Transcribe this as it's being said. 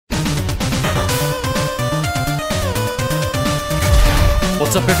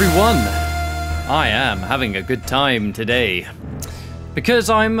What's up, everyone? I am having a good time today because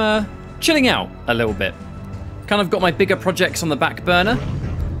I'm chilling out a little bit. Kind of got my bigger projects on the back burner.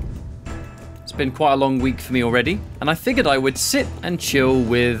 It's been quite a long week for me already, and I figured I would sit and chill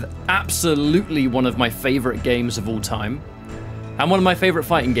with absolutely one of my favorite games of all time, and one of my favorite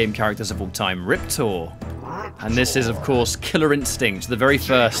fighting game characters of all time, RIPTOR. And this is, of course, Killer Instinct, the very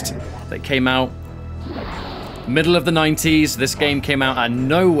first that came out middle of the 90s. This game came out out of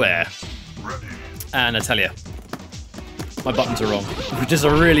nowhere. And I tell you, my buttons are wrong, which is a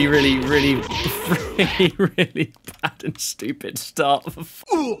really bad and stupid start.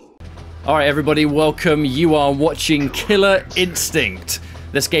 Alright everybody, welcome. You are watching Killer Instinct.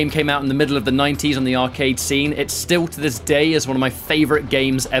 This game came out in the middle of the 90s on the arcade scene. It still to this day is one of my favorite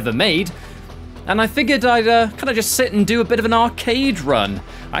games ever made. And I figured I'd kind of just sit and do a bit of an arcade run.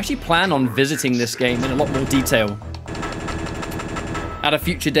 I actually plan on visiting this game in a lot more detail at a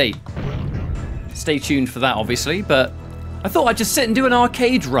future date. Stay tuned for that, obviously, but I thought I'd just sit and do an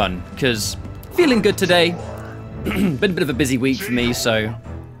arcade run, because feeling good today. Been a bit of a busy week for me, so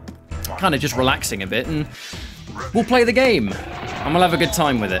kind of just relaxing a bit, and we'll play the game, and we'll have a good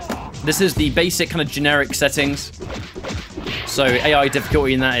time with it. This is the basic kind of generic settings, so AI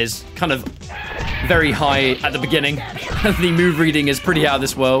difficulty in that is kind of very high at the beginning. The move reading is pretty out of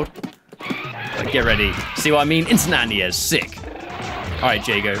this world. But get ready. See what I mean? Instantaneous. Sick. Alright,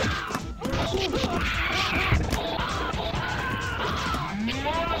 Jago.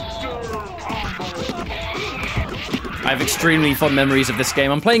 I have extremely fond memories of this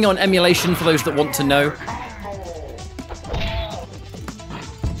game. I'm playing it on emulation for those that want to know.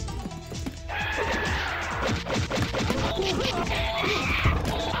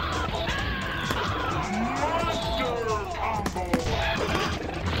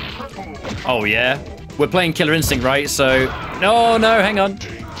 Oh yeah, we're playing Killer Instinct, right? So, no, hang on.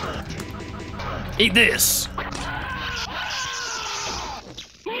 Eat this.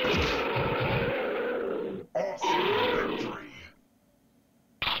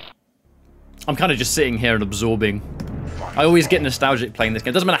 I'm kind of just sitting here and absorbing. I always get nostalgic playing this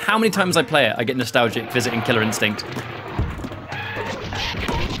game. Doesn't matter how many times I play it, I get nostalgic visiting Killer Instinct.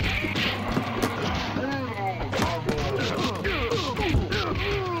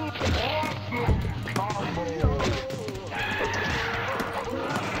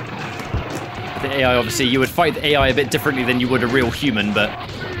 The AI, obviously, you would fight the AI a bit differently than you would a real human, but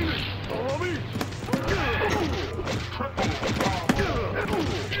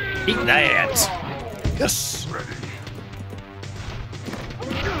eat that! Yes!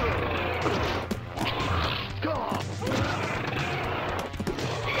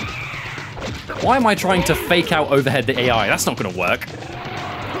 Why am I trying to fake out overhead the AI? That's not gonna work.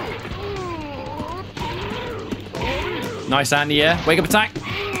 Nice anti-air. Wake up attack.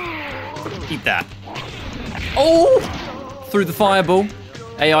 Eat that. Oh! Through the fireball.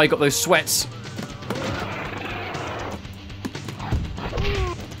 AI got those sweats.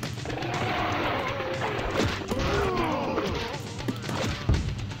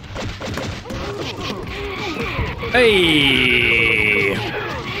 Hey!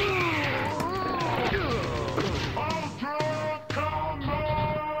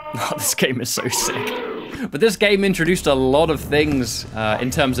 Oh, this game is so sick. But this game introduced a lot of things in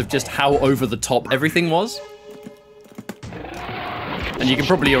terms of just how over the top everything was. And you can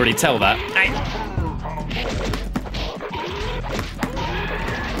probably already tell that.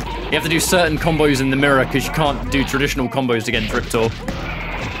 You have to do certain combos in the mirror because you can't do traditional combos against RIPTOR.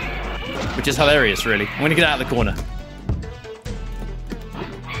 Which is hilarious, really. I'm gonna get out of the corner.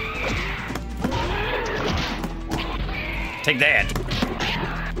 Take that.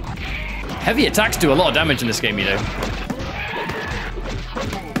 Heavy attacks do a lot of damage in this game, you know.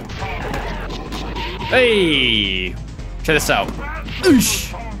 Hey! Check this out.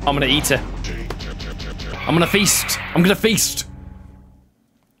 Oosh! I'm gonna eat her. I'm gonna feast. I'm gonna feast.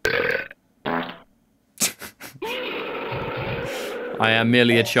 I am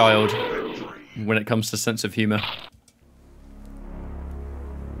merely a child when it comes to sense of humor.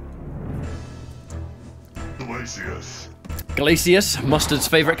 Glacius, Mustard's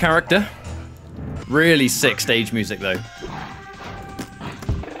favorite character. Really sick stage music, though.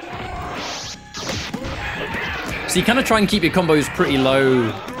 So you kind of try and keep your combos pretty low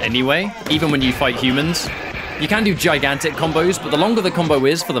anyway, even when you fight humans. You can do gigantic combos, but the longer the combo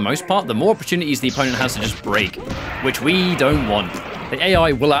is, for the most part, the more opportunities the opponent has to just break, which we don't want. The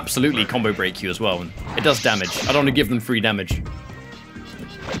AI will absolutely combo break you as well, and it does damage. I don't want to give them free damage.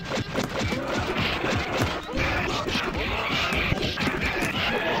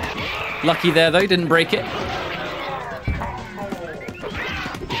 Lucky there, though, didn't break it.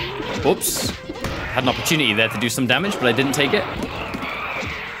 Whoops. Had an opportunity there to do some damage, but I didn't take it.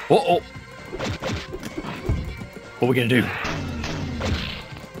 Uh-oh. What are we gonna do?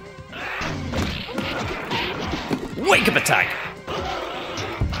 Wake up attack!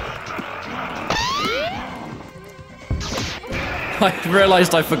 I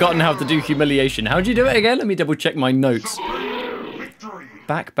realized I've forgotten how to do humiliation. How'd you do it again? Let me double check my notes.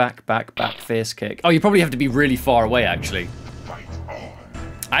 Back, back, back, back, fierce kick. Oh, you probably have to be really far away, actually.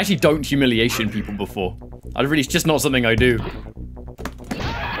 I actually don't humiliation people before. It's just not something I do.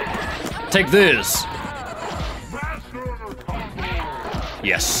 Take this.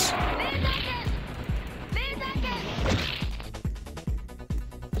 Yes.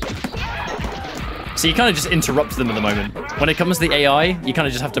 So you kind of just interrupt them at the moment. When it comes to the AI, you kind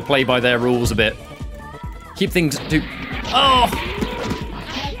of just have to play by their rules a bit. Keep things to... Oh!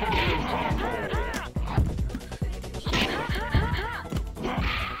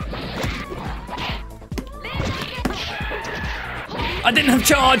 I didn't have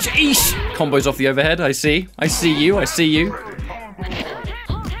charge! Eesh! Combos off the overhead, I see. I see you, I see you.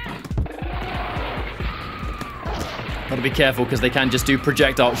 Gotta be careful because they can just do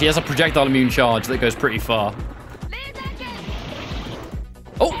projectile. She has a projectile immune charge that goes pretty far.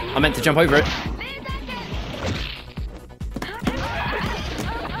 Oh, I meant to jump over it.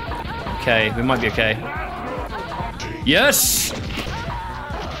 Okay, we might be okay. Yes!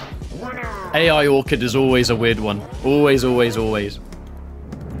 AI Orchid is always a weird one. Always, always, always.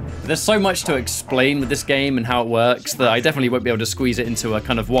 There's so much to explain with this game and how it works that I definitely won't be able to squeeze it into a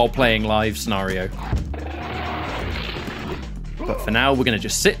kind of while playing live scenario. But for now, we're going to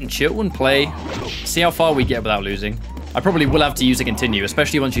just sit and chill and play, see how far we get without losing. I probably will have to use a continue,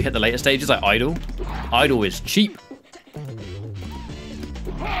 especially once you hit the later stages like idle. Idle is cheap.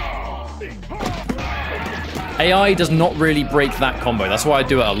 AI does not really break that combo. That's why I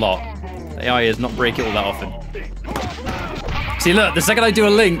do it a lot. AI does not break it all that often. See, look, the second I do a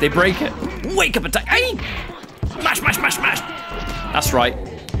link, they break it. Wake up attack. Hey! Mash, mash, mash, mash. That's right.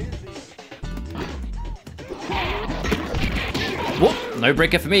 Whoop, no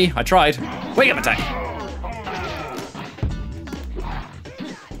breaker for me. I tried. Wake up attack.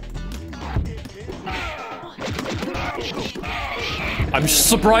 I'm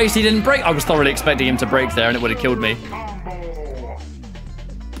surprised he didn't break. I was thoroughly expecting him to break there and it would have killed me.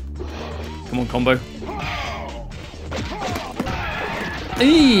 Come on, combo.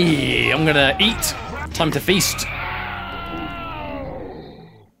 Eee, I'm gonna eat. Time to feast.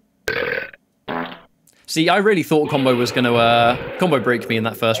 See, I really thought combo was gonna combo break me in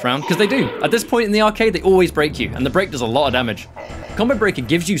that first round, because they do. At this point in the arcade, they always break you, and the break does a lot of damage. Combo breaker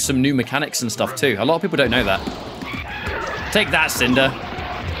gives you some new mechanics and stuff too. A lot of people don't know that. Take that, Cinder.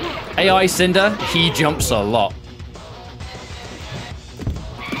 AI Cinder, he jumps a lot.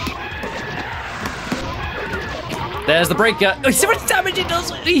 There's the breaker. Oh, see how much damage it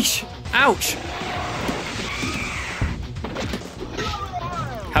does? Eesh. Ouch.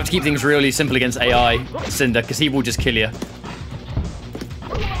 Have to keep things really simple against AI Cinder, because he will just kill you.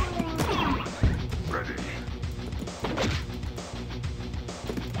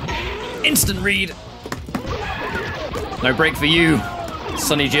 Instant read. No break for you,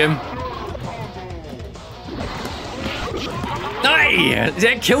 Sonny Jim. Hey,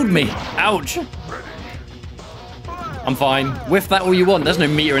 that killed me. Ouch. I'm fine. Whiff that all you want. There's no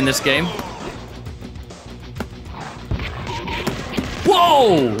meter in this game.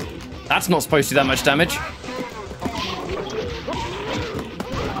 Whoa! That's not supposed to do that much damage.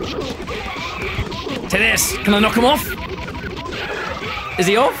 To this. Can I knock him off? Is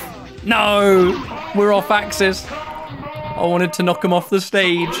he off? No! We're off axis. I wanted to knock him off the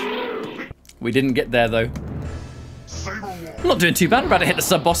stage. We didn't get there, though. I'm not doing too bad. I'm about to hit the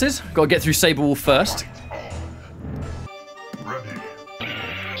sub-bosses. Got to get through Saberwolf first.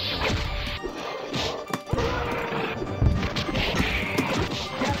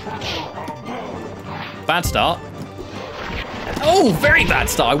 Bad start. Oh, very bad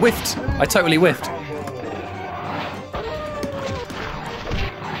start. I whiffed. I totally whiffed.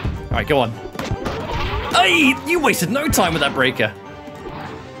 All right, go on. Hey, you wasted no time with that breaker.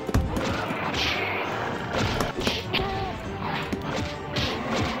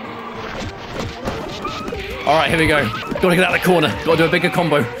 All right, here we go. Gotta get out of the corner. Gotta do a bigger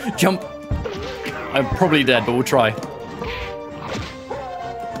combo. Jump. I'm probably dead, but we'll try.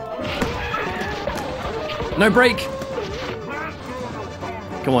 No break.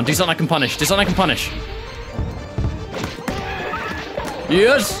 Come on, do something I can punish. Do something I can punish.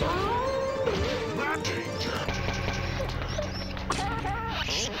 Yes.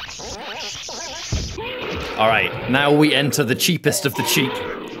 All right, now we enter the cheapest of the cheap.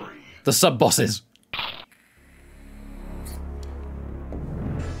 The sub-bosses.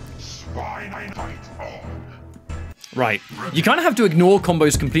 Right. You kind of have to ignore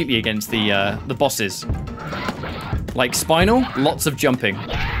combos completely against the bosses. Like Spinal, lots of jumping.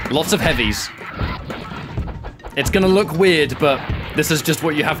 Lots of heavies. It's gonna look weird, but this is just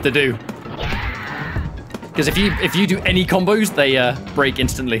what you have to do. Because if you do any combos, they break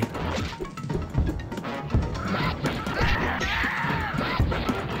instantly.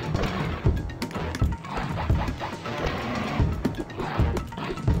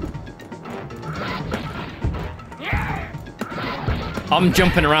 I'm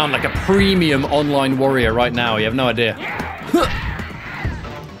jumping around like a premium online warrior right now. You have no idea.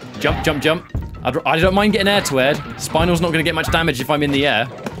 Jump, jump, jump. I don't mind getting air to air. Spinal's not going to get much damage if I'm in the air.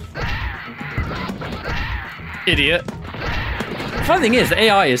 Idiot. The funny thing is, the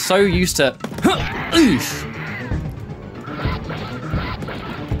AI is so used to... Oof.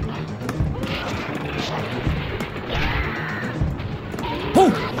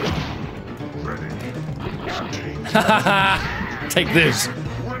 Take this.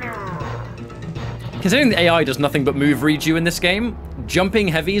 Considering the AI does nothing but move read you in this game, jumping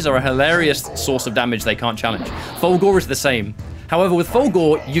heavies are a hilarious source of damage they can't challenge. Fulgor is the same. However, with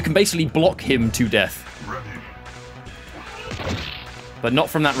Fulgor, you can basically block him to death. But not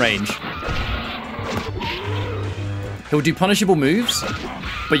from that range. He'll do punishable moves,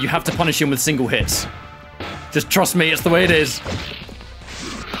 but you have to punish him with single hits. Just trust me, it's the way it is.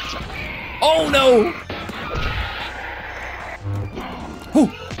 Oh no!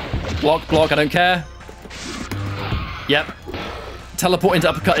 Whew. Block, block, I don't care. Yep. Teleport into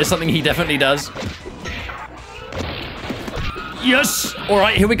uppercut is something he definitely does. Yes!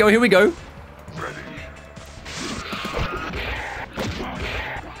 Alright, here we go, here we go.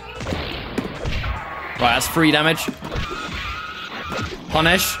 Right, that's 3 damage.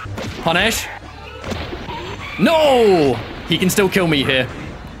 Punish. Punish. No! He can still kill me here.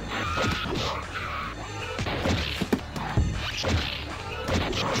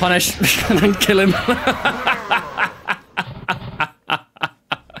 Punish and then kill him.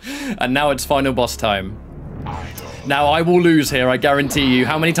 And now it's final boss time. Now I will lose here, I guarantee you.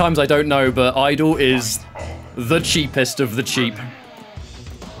 How many times I don't know, but Idol is the cheapest of the cheap.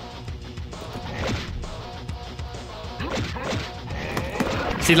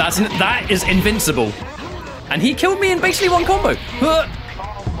 See, that is invincible. And he killed me in basically one combo.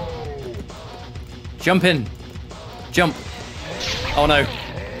 Jump in. Jump. Oh no.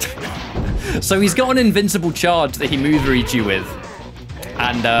 So he's got an invincible charge that he move reads you with.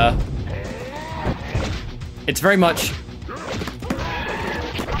 And it's very much...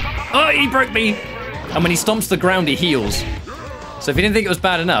 Oh, he broke me! And when he stomps the ground, he heals. So if you didn't think it was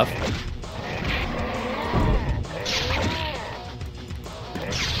bad enough...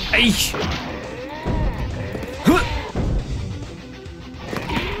 Eesh.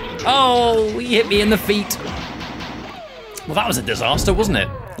 Oh, he hit me in the feet. Well, that was a disaster, wasn't it?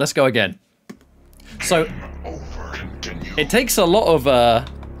 Let's go again. So, it takes a lot of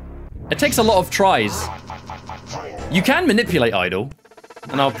tries. You can manipulate Idol,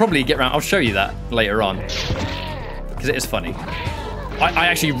 and I'll probably get around. I'll show you that later on, because it is funny. I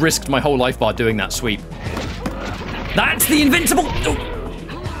actually risked my whole life bar doing that sweep. That's the invincible. Oh.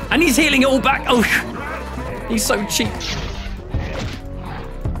 And he's healing it all back. Oh, he's so cheap.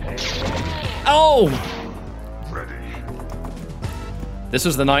 Oh. This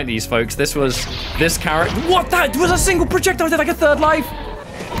was the 90s, folks. This was this character. What? That was a single projectile. Did like a third life?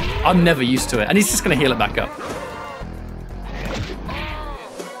 I'm never used to it. And he's just going to heal it back up.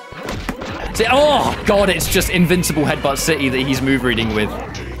 See, oh, God, it's just Invincible Headbutt City that he's move reading with.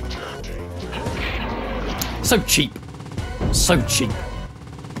 So cheap. So cheap.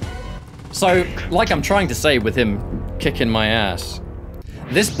 So, like I'm trying to say with him kicking my ass,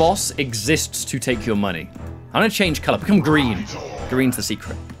 this boss exists to take your money. I'm going to change color. Become green. Green's the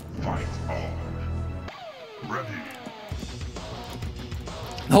secret.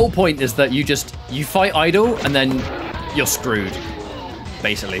 The whole point is that you fight Idol and then you're screwed,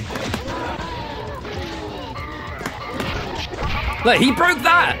 basically. Look, he broke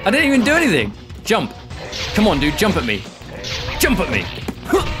that. I didn't even do anything. Jump. Come on, dude, jump at me. Jump at me.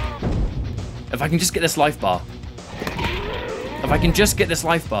 If I can just get this life bar. If I can just get this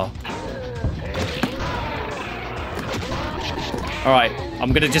life bar. All right,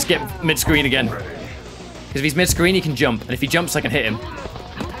 I'm gonna just get mid-screen again. Because if he's mid-screen, he can jump. And if he jumps, I can hit him.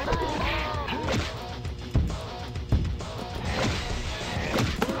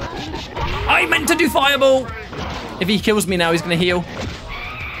 I meant to do fireball! If he kills me now, he's gonna heal.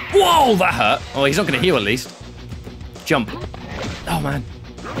 Whoa, that hurt. Oh, he's not gonna heal at least. Jump. Oh, man.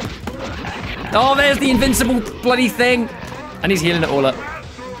 Oh, there's the invincible bloody thing. And he's healing it all up.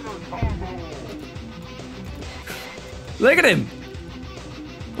 Look at him.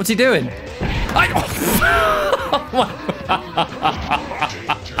 What's he doing?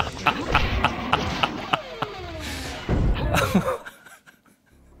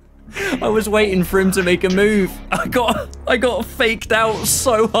 I was waiting for him to make a move. I got faked out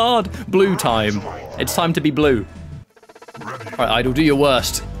so hard. Blue time. It's time to be blue. All right, Idol, do your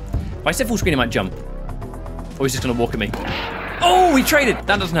worst. If I set full screen, he might jump. Or he's just gonna walk at me. Oh, he traded.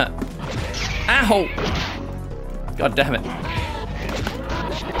 That doesn't hurt. Ow. God damn it.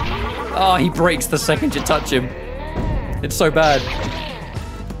 Oh, he breaks the second you touch him. It's so bad.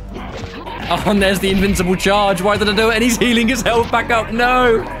 Oh, and there's the invincible charge. Why did I do it? And he's healing his health back up.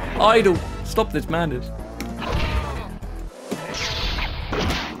 No. Idol, stop this madness.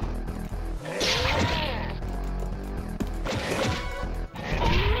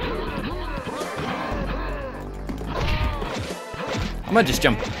 I might just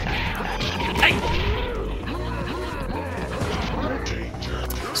jump. Hey!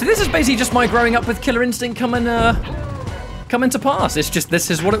 So this is basically just my growing up with Killer Instinct coming to pass. It's just, this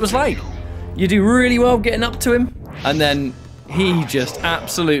is what it was like. You do really well getting up to him, and then he just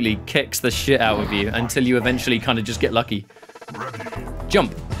absolutely kicks the shit out of you until you eventually kind of just get lucky.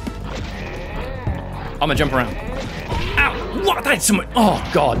 Jump. I'm gonna jump around. Ow! What? That's so much. Oh,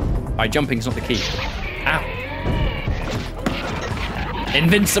 God. All right, jumping's not the key. Ow.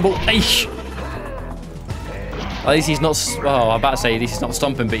 Invincible. Aish. At least he's not. Oh, I'm about to say at least he's not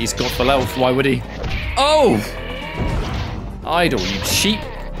stomping, but he's got full health. Why would he? Oh! Idol, you cheap.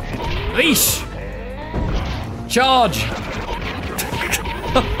 Aish. Charge.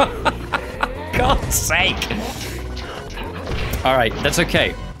 God's sake. All right, that's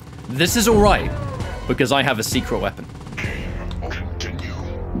okay. This is all right because I have a secret weapon.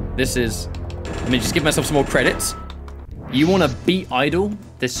 This is. Let me just give myself some more credits. You want to beat Idol,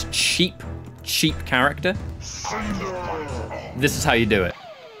 this cheap character? This is how you do it.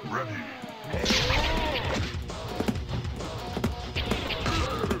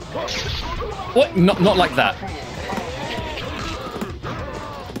 What? Not like that.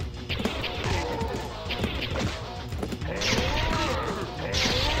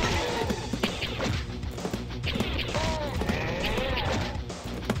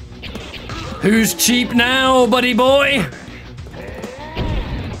 Who's cheap now, buddy boy?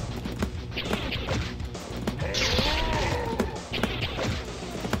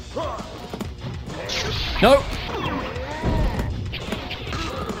 Nope.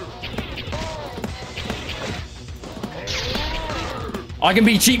 I can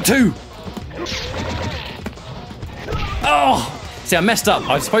be cheap too. Oh! See, I messed up.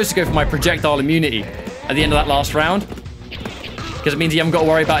 I was supposed to go for my projectile immunity at the end of that last round. Because it means you haven't got to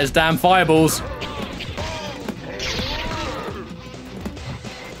worry about his damn fireballs.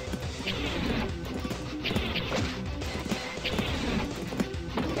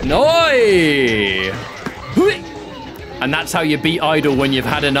 Noi! And that's how you beat Idol when you've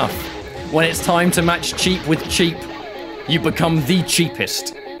had enough. When it's time to match cheap with cheap, you become the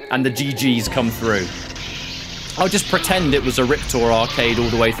cheapest, and the GGs come through. I'll just pretend it was a RIPTOR arcade all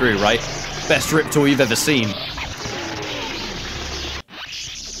the way through, right? Best RIPTOR you've ever seen.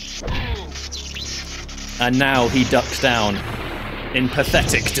 And now he ducks down in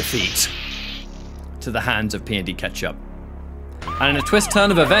pathetic defeat to the hands of PNDK&M. And in a twist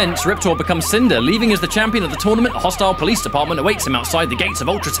turn of events, RIPTOR becomes Cinder, leaving as the champion of the tournament. A hostile police department awaits him outside the gates of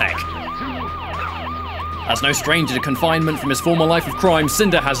Ultratech. As no stranger to confinement from his former life of crime,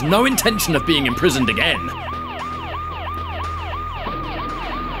 Cinder has no intention of being imprisoned again.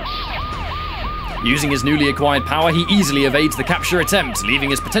 Using his newly acquired power, he easily evades the capture attempt, leaving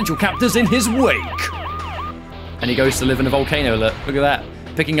his potential captors in his wake. And he goes to live in a volcano. Look at that.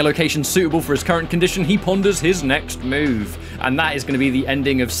 Picking a location suitable for his current condition, he ponders his next move. And that is going to be the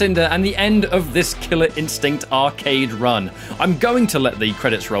ending of Cinder and the end of this Killer Instinct arcade run. I'm going to let the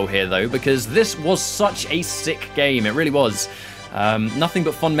credits roll here, though, because this was such a sick game. It really was. Nothing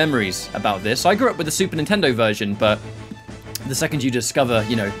but fun memories about this. I grew up with the Super Nintendo version, but the second you discover,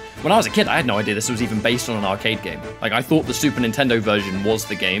 you know, when I was a kid, I had no idea this was even based on an arcade game. Like, I thought the Super Nintendo version was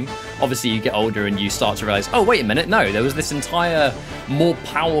the game. Obviously, you get older and you start to realize, oh, wait a minute, no, there was this entire more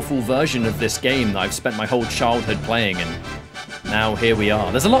powerful version of this game that I've spent my whole childhood playing, and now here we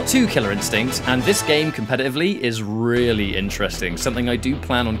are. There's a lot to Killer Instinct, and this game competitively is really interesting, something I do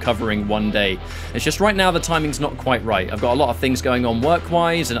plan on covering one day. It's just right now the timing's not quite right. I've got a lot of things going on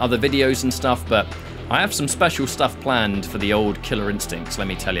work-wise and other videos and stuff, but I have some special stuff planned for the old Killer Instincts, let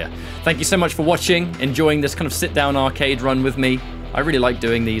me tell you. Thank you so much for watching, enjoying this kind of sit-down arcade run with me. I really like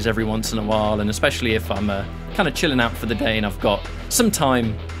doing these every once in a while, and especially if I'm kind of chilling out for the day and I've got some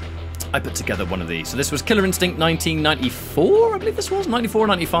time, I put together one of these. So this was Killer Instinct 1994, I believe this was, 94 or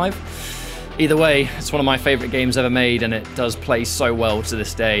 95. Either way, it's one of my favourite games ever made, and it does play so well to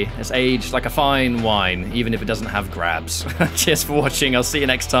this day. It's aged like a fine wine, even if it doesn't have grabs. Cheers for watching, I'll see you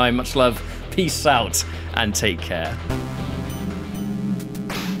next time. Much love, peace out, and take care.